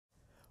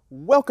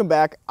Welcome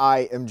back.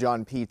 I am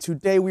John P.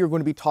 Today we are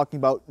going to be talking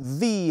about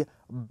the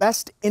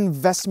best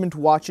investment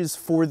watches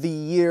for the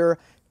year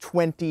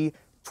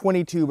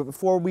 2022. But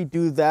before we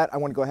do that, I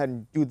want to go ahead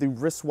and do the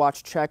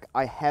wristwatch check.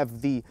 I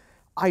have the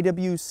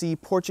IWC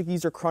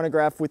Portuguese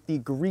chronograph with the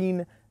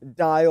green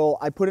dial.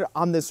 I put it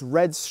on this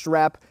red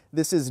strap.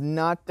 This is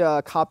not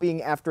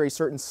copying after a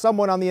certain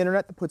someone on the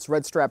internet that puts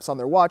red straps on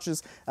their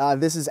watches.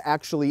 This is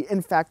actually,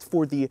 in fact,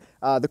 for the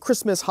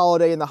Christmas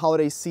holiday and the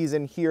holiday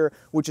season here,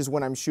 which is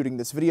when I'm shooting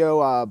this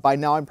video. By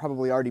now, I'm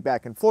probably already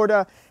back in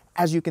Florida.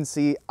 As you can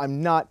see,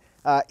 I'm not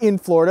in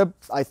Florida.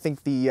 I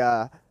think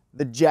the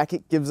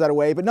jacket gives that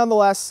away, but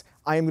nonetheless,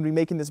 I am going to be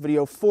making this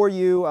video for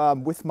you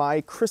with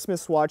my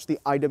Christmas watch, the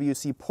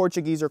IWC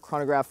Portuguese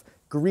chronograph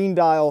green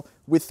dial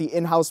with the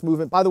in-house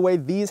movement. By the way,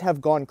 these have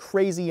gone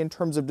crazy in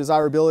terms of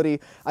desirability.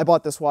 I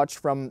bought this watch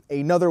from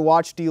another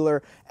watch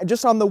dealer and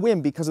just on the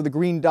whim because of the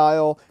green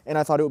dial, and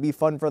I thought it would be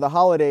fun for the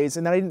holidays,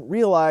 and then I didn't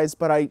realize,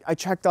 but I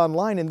checked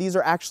online, and these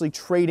are actually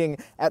trading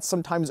at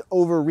sometimes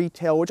over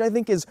retail, which I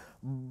think is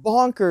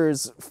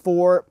bonkers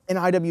for an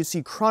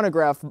IWC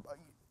chronograph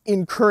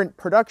in current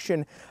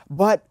production.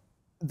 But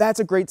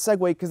that's a great segue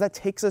because that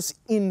takes us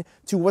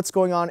into what's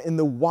going on in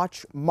the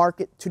watch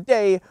market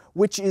today,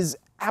 which is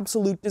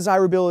absolute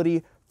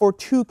desirability for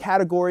two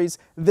categories,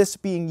 this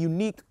being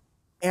unique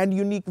and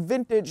unique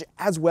vintage,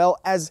 as well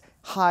as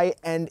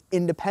high-end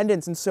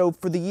independence. And so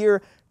for the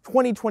year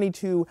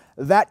 2022,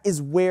 that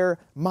is where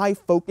my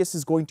focus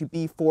is going to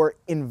be for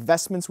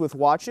investments with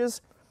watches.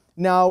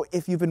 Now,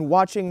 if you've been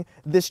watching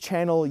this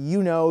channel,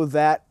 you know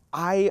that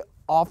I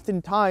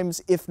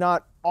oftentimes, if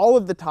not all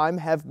of the time,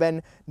 have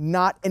been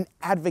not an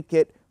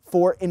advocate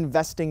for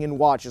investing in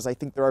watches. I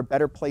think there are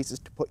better places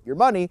to put your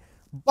money,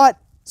 but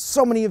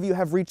so many of you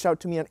have reached out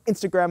to me on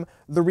Instagram,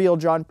 The Real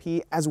John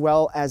P, as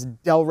well as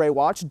Delray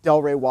Watch,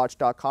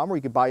 delraywatch.com, where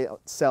you can buy,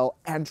 sell,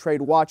 and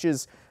trade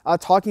watches,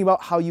 talking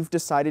about how you've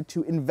decided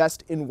to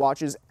invest in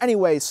watches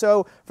anyway.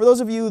 So for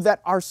those of you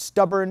that are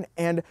stubborn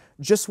and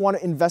just want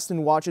to invest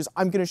in watches,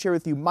 I'm going to share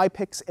with you my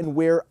picks and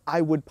where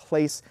I would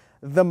place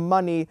the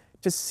money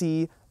to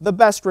see the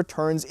best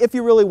returns if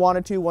you really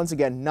wanted to. Once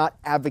again, not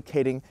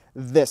advocating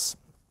this.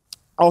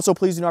 Also,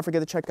 please do not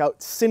forget to check out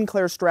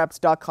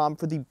sinclairstraps.com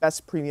for the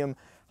best premium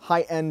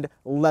high-end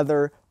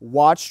leather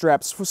watch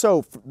straps.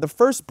 So the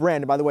first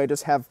brand, by the way, I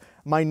just have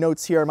my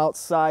notes here. I'm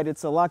outside.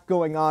 It's a lot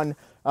going on.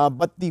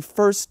 But the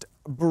first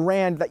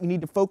brand that you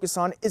need to focus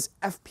on is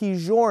FP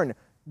Journe.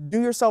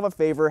 Do yourself a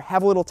favor,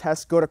 have a little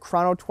test, go to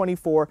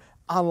Chrono24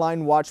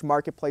 online watch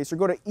marketplace, or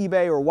go to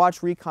eBay or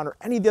Watch Recon or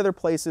any of the other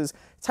places,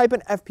 type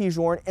in FP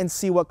Journe and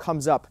see what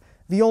comes up.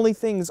 The only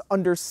things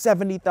under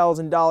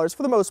 $70,000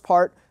 for the most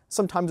part.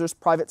 Sometimes there's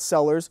private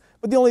sellers,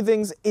 but the only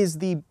things is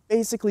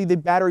basically the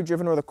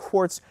battery-driven or the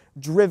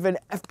quartz-driven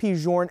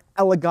FP Journe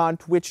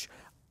Elegant, which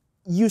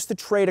used to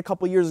trade a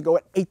couple years ago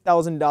at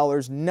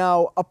 $8,000,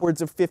 now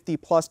upwards of 50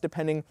 plus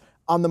depending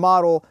on the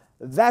model.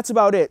 That's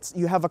about it.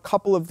 You have a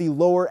couple of the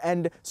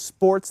lower-end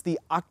sports, the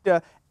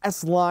Octa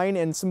S line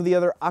and some of the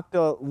other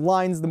Octa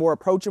lines, the more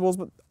approachables,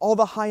 but all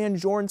the high-end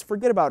Journes,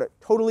 forget about it,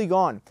 totally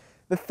gone.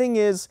 The thing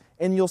is,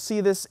 and you'll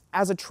see this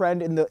as a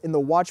trend in the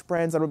watch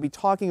brands that we'll be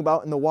talking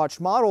about in the watch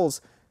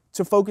models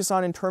to focus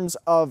on in terms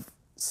of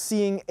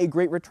seeing a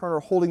great return or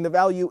holding the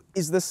value,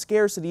 is the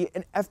scarcity,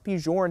 and FP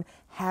Journe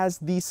has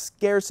the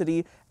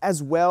scarcity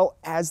as well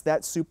as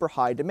that super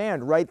high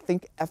demand, right?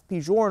 Think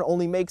FP Journe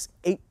only makes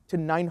 800 to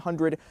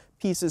 900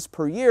 pieces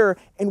per year,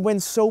 and when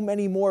so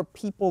many more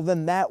people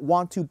than that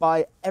want to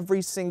buy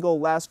every single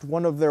last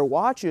one of their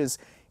watches,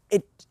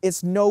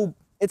 it's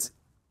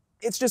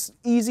just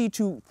easy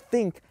to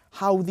think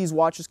how these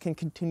watches can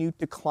continue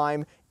to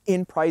climb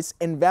in price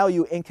and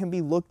value and can be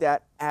looked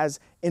at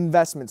as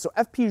investments. So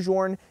FP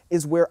Journe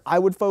is where I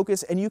would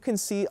focus, and you can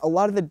see a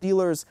lot of the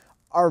dealers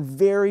are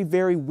very,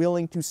 very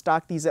willing to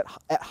stock these at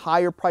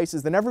higher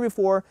prices than ever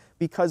before,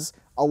 because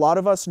a lot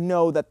of us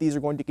know that these are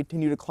going to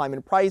continue to climb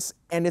in price,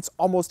 and it's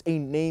almost a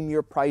name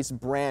your price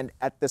brand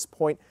at this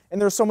point, and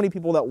there's so many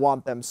people that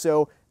want them.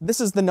 So this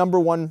is the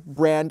 #1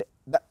 brand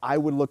that I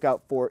would look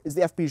out for, is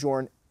the FP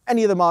Journe.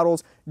 Any of the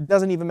models,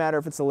 doesn't even matter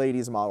if it's a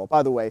ladies model.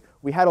 By the way,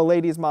 we had a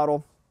ladies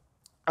model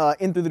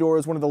in through the door,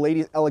 is one of the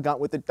ladies Elegant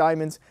with the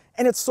diamonds,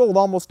 and it sold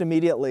almost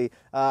immediately,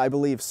 I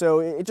believe. So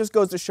it just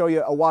goes to show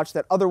you a watch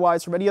that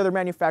otherwise from any other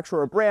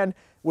manufacturer or brand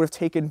would have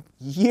taken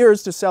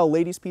years to sell.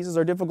 Ladies pieces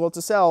are difficult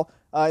to sell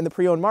in the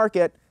pre-owned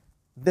market.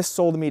 This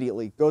sold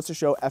immediately. Goes to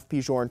show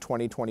FP Journe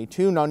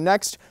 2022. Now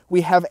next,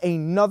 we have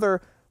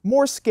another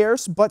more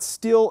scarce, but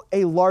still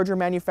a larger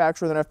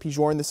manufacturer than FP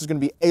Journe. This is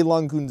going to be A.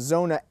 Lange &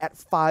 Söhne at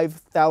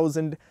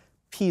 5,000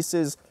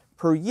 pieces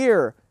per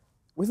year.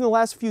 Within the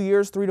last few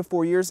years, 3 to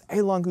 4 years,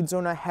 A. Lange &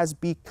 Söhne has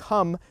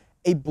become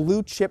a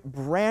blue chip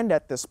brand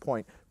at this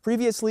point.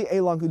 Previously, A.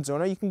 Lange &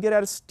 Söhne you can get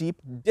at a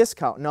steep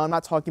discount. Now, I'm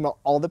not talking about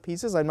all the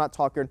pieces. I'm not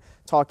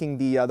talking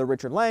the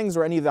Richard Langes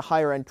or any of the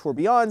higher-end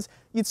Tourbillons.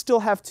 You'd still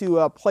have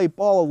to play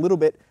ball a little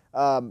bit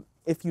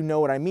if you know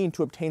what I mean,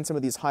 to obtain some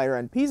of these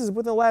higher-end pieces. But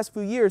within the last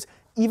few years,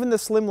 even the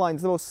slim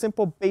lines, the most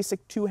simple,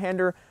 basic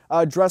two-hander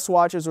dress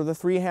watches or the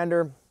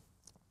three-hander,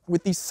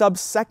 with these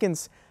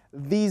sub-seconds,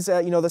 these,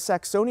 the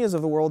Saxonias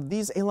of the world,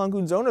 these A.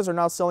 Langunzonas are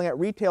now selling at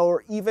retail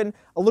or even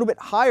a little bit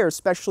higher,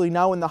 especially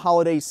now in the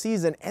holiday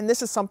season. And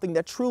this is something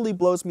that truly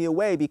blows me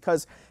away,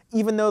 because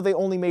even though they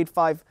only make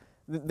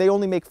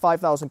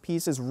 5,000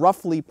 pieces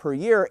roughly per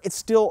year, it's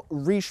still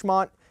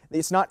Richemont.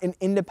 It's not an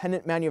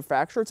independent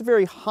manufacturer. It's a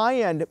very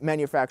high-end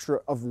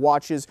manufacturer of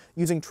watches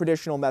using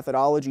traditional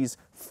methodologies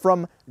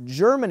from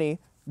Germany.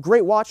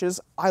 Great watches.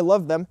 I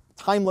love them.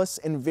 Timeless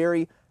and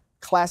very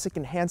classic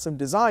and handsome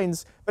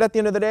designs. But at the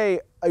end of the day,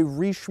 a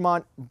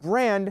Richemont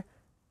brand,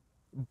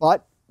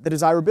 but the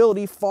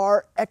desirability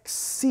far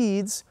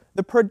exceeds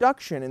the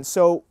production. And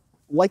so,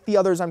 like the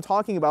others I'm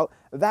talking about,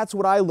 that's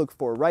what I look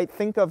for, right?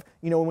 Think of,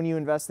 when you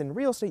invest in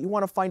real estate, you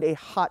want to find a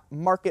hot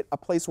market, a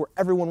place where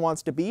everyone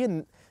wants to be.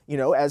 And,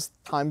 as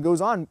time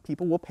goes on,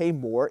 people will pay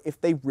more if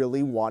they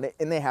really want it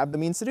and they have the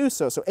means to do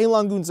so. So A.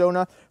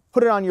 Langunzona,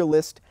 put it on your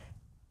list.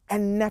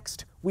 And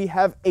next, we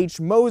have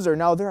H. Moser.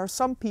 Now, there are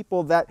some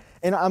people that,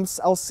 and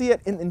I'll see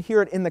it and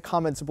hear it in the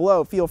comments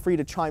below. Feel free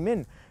to chime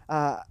in.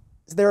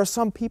 There are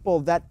some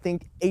people that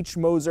think H.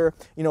 Moser,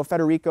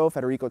 Federico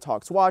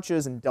Talks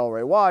Watches and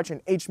Delray Watch,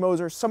 and H.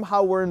 Moser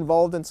somehow were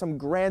involved in some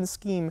grand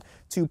scheme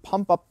to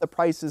pump up the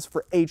prices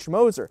for H.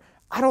 Moser.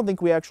 I don't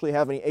think we actually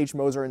have any H.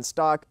 Moser in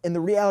stock, and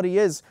the reality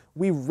is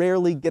we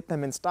rarely get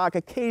them in stock.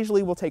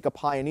 Occasionally, we'll take a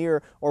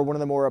Pioneer or one of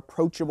the more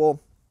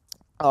approachable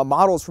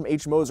models from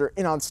H. Moser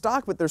in on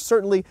stock, but there's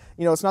certainly,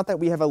 it's not that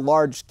we have a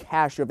large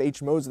cache of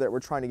H. Moser that we're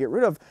trying to get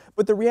rid of,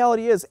 but the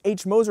reality is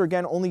H. Moser,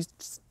 again, only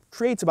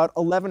creates about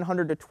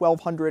 1,100 to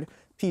 1,200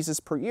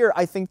 pieces per year.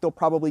 I think they'll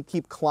probably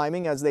keep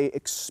climbing as they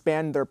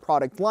expand their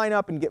product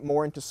lineup and get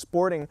more into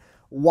sporting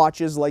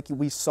watches like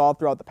we saw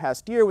throughout the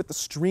past year with the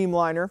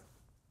Streamliner,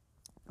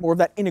 more of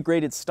that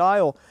integrated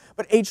style.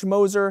 But H.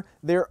 Moser,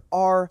 there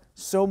are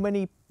so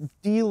many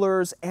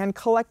dealers and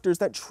collectors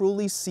that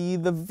truly see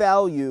the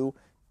value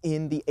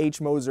in the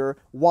H. Moser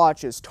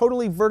watches.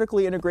 Totally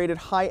vertically integrated,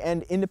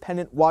 high-end,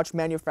 independent watch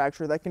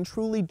manufacturer that can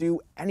truly do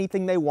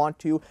anything they want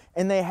to,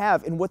 and they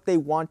have. And what they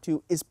want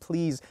to is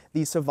please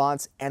the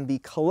savants and the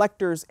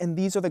collectors, and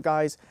these are the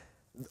guys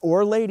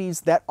or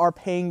ladies that are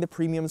paying the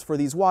premiums for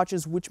these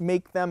watches, which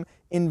make them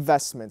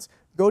investments.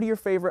 Go to your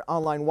favorite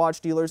online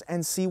watch dealers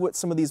and see what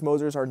some of these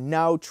Mosers are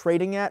now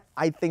trading at.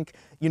 I think,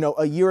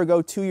 a year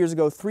ago, 2 years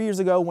ago, 3 years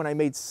ago, when I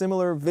made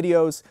similar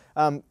videos,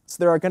 so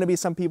there are going to be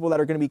some people that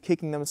are going to be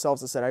kicking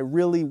themselves and said, I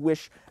really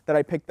wish that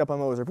I picked up a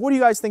Moser. But what do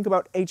you guys think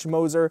about H.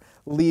 Moser?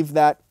 Leave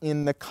that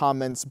in the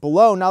comments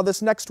below. Now,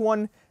 this next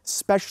one,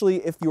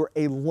 especially if you're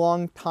a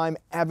long-time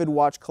avid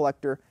watch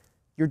collector,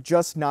 you're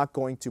just not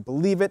going to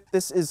believe it.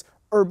 This is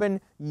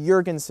Urban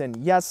Jurgensen.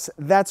 Yes,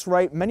 that's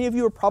right. Many of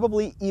you are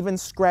probably even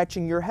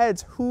scratching your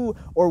heads. Who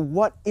or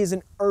what is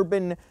an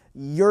Urban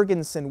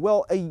Jurgensen?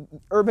 Well, a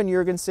Urban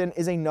Jurgensen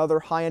is another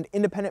high-end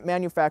independent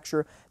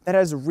manufacturer that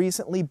has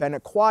recently been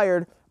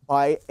acquired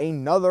by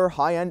another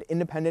high-end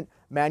independent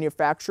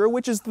manufacturer,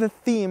 which is the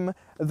theme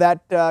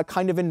that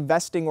kind of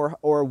investing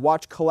or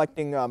watch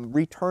collecting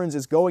returns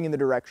is going in the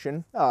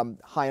direction.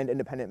 High-end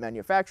independent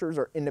manufacturers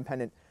or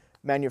independent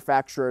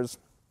manufacturers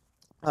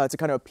to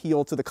kind of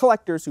appeal to the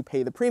collectors who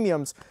pay the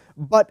premiums.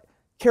 But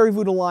Kari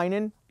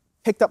Voutilainen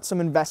picked up some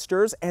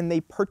investors and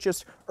they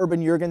purchased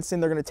Urban Jurgensen.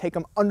 They're going to take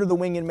them under the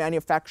wing and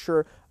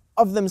manufacture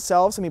of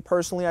themselves. I mean,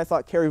 personally, I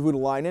thought Kari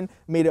Voutilainen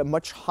made a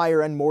much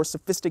higher and more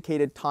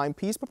sophisticated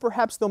timepiece, but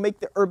perhaps they'll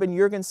make the Urban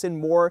Jurgensen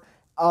more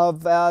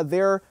of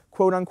their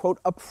quote-unquote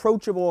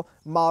approachable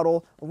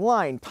model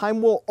line.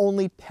 Time will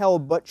only tell,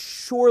 but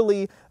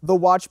surely the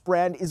watch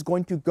brand is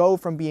going to go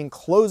from being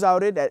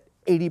closeouted at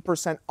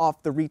 80%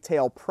 off the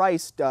retail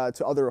price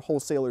to other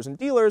wholesalers and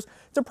dealers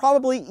to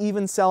probably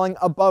even selling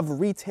above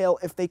retail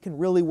if they can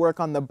really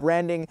work on the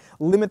branding,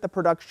 limit the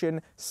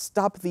production,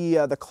 stop the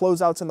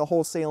closeouts and the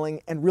wholesaling,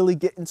 and really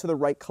get into the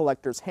right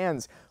collectors'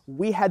 hands.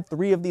 We had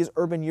 3 of these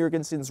Urban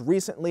Jurgensens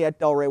recently at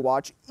Delray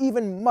Watch,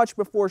 even much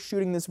before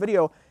shooting this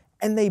video,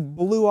 and they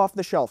blew off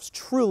the shelves.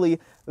 Truly,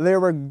 they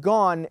were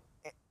gone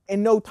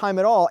in no time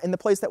at all, and the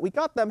place that we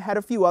got them had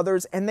a few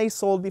others, and they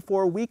sold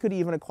before we could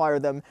even acquire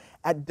them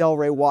at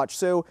Delray Watch.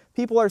 So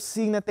people are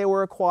seeing that they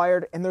were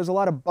acquired, and there's a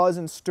lot of buzz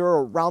and stir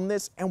around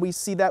this, and we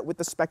see that with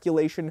the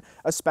speculation,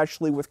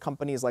 especially with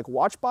companies like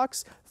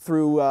Watchbox,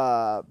 through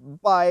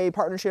by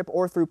partnership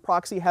or through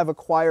proxy, have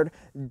acquired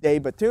De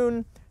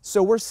Bethune.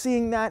 So we're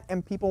seeing that,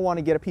 and people want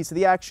to get a piece of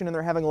the action, and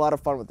they're having a lot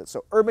of fun with it.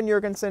 So Urban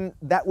Jurgensen,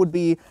 that would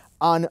be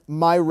on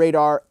my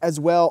radar as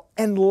well.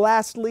 And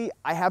lastly,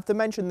 I have to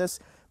mention this,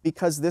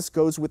 because this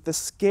goes with the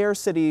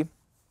scarcity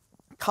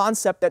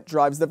concept that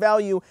drives the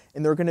value,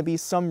 and there are going to be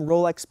some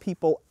Rolex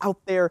people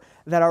out there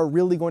that are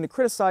really going to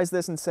criticize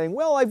this and saying,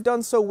 well, I've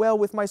done so well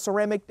with my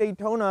ceramic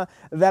Daytona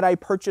that I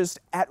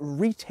purchased at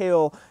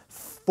retail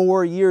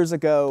 4 years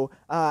ago,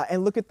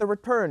 and look at the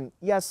return.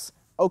 Yes,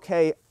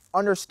 okay,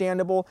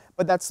 understandable,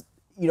 but that's,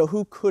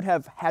 who could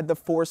have had the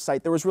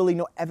foresight? There was really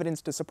no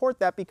evidence to support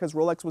that because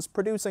Rolex was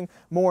producing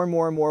more and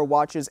more and more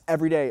watches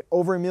every day,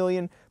 over 1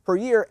 million per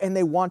year, and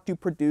they want to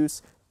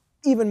produce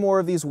even more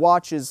of these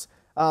watches.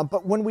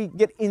 But when we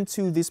get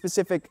into the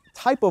specific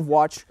type of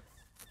watch,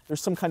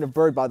 There's some kind of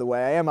bird, by the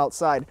way. I am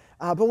outside.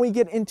 But when we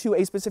get into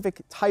a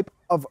specific type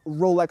of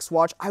Rolex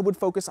watch, I would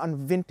focus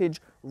on vintage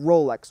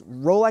Rolex.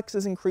 Rolex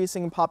is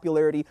increasing in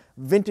popularity,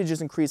 vintage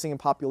is increasing in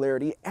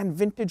popularity, and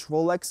vintage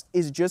Rolex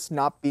is just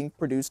not being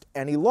produced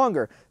any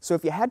longer. So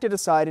if you had to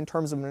decide in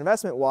terms of an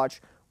investment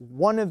watch,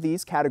 one of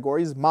these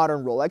categories,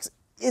 modern Rolex,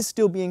 is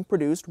still being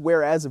produced,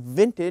 whereas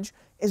vintage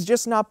is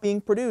just not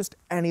being produced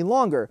any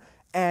longer.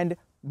 And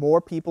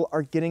more people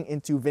are getting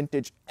into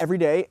vintage every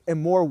day,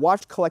 and more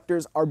watch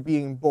collectors are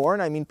being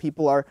born. I mean,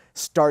 people are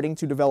starting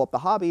to develop the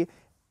hobby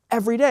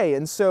every day.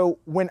 And so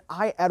when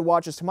I add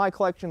watches to my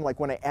collection, like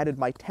when I added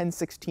my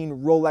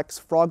 1016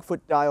 Rolex Frogfoot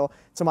dial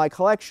to my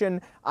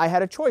collection, I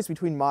had a choice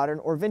between modern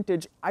or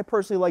vintage. I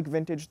personally like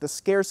vintage. The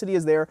scarcity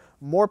is there.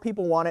 More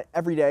people want it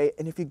every day.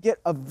 And if you get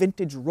a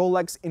vintage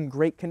Rolex in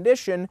great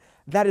condition,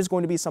 that is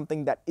going to be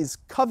something that is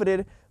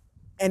coveted.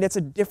 And it's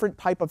a different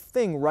type of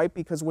thing, right?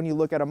 Because when you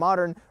look at a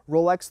modern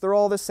Rolex, they're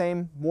all the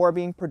same, more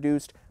being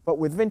produced. But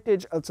with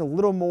vintage, it's a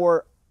little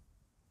more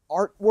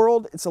art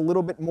world, it's a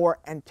little bit more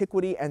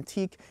antiquity,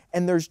 antique,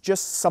 and there's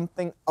just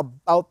something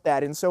about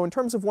that. And so in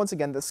terms of, once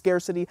again, the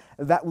scarcity,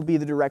 that would be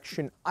the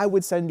direction I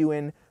would send you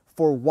in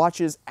for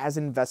watches as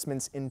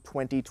investments in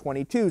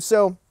 2022.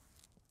 So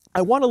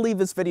I want to leave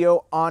this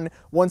video on,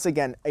 once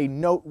again, a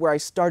note where I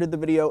started the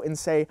video and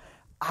say,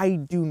 I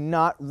do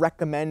not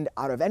recommend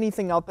out of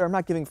anything out there. I'm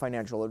not giving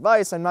financial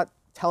advice. I'm not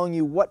telling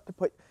you what to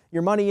put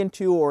your money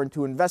into or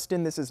to invest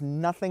in. This is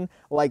nothing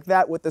like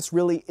that. What this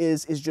really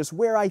is just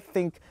where I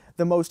think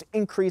the most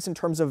increase in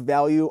terms of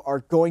value are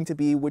going to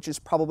be, which is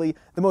probably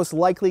the most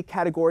likely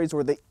categories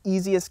or the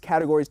easiest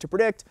categories to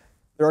predict.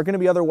 There are going to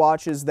be other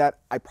watches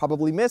that I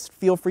probably missed.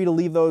 Feel free to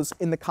leave those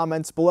in the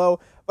comments below.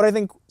 But I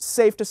think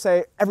safe to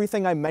say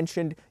everything I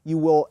mentioned, you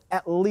will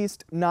at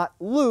least not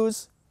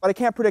lose. But I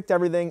can't predict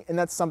everything, and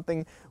that's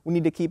something we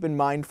need to keep in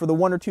mind for the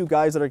 1 or 2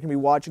 guys that are going to be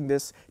watching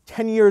this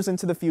 10 years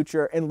into the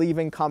future and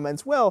leaving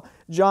comments, well,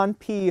 John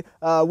P.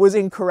 was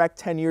incorrect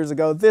 10 years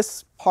ago.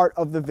 This part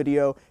of the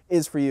video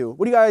is for you.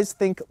 What do you guys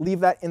think? Leave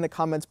that in the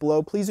comments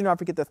below. Please do not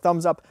forget to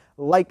thumbs up,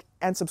 like,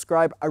 and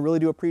subscribe. I really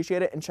do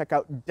appreciate it. And check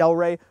out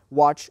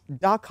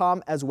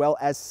delraywatch.com as well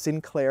as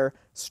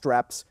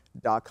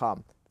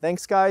sinclairstraps.com.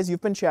 Thanks, guys.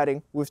 You've been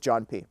chatting with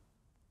John P.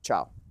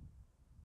 Ciao.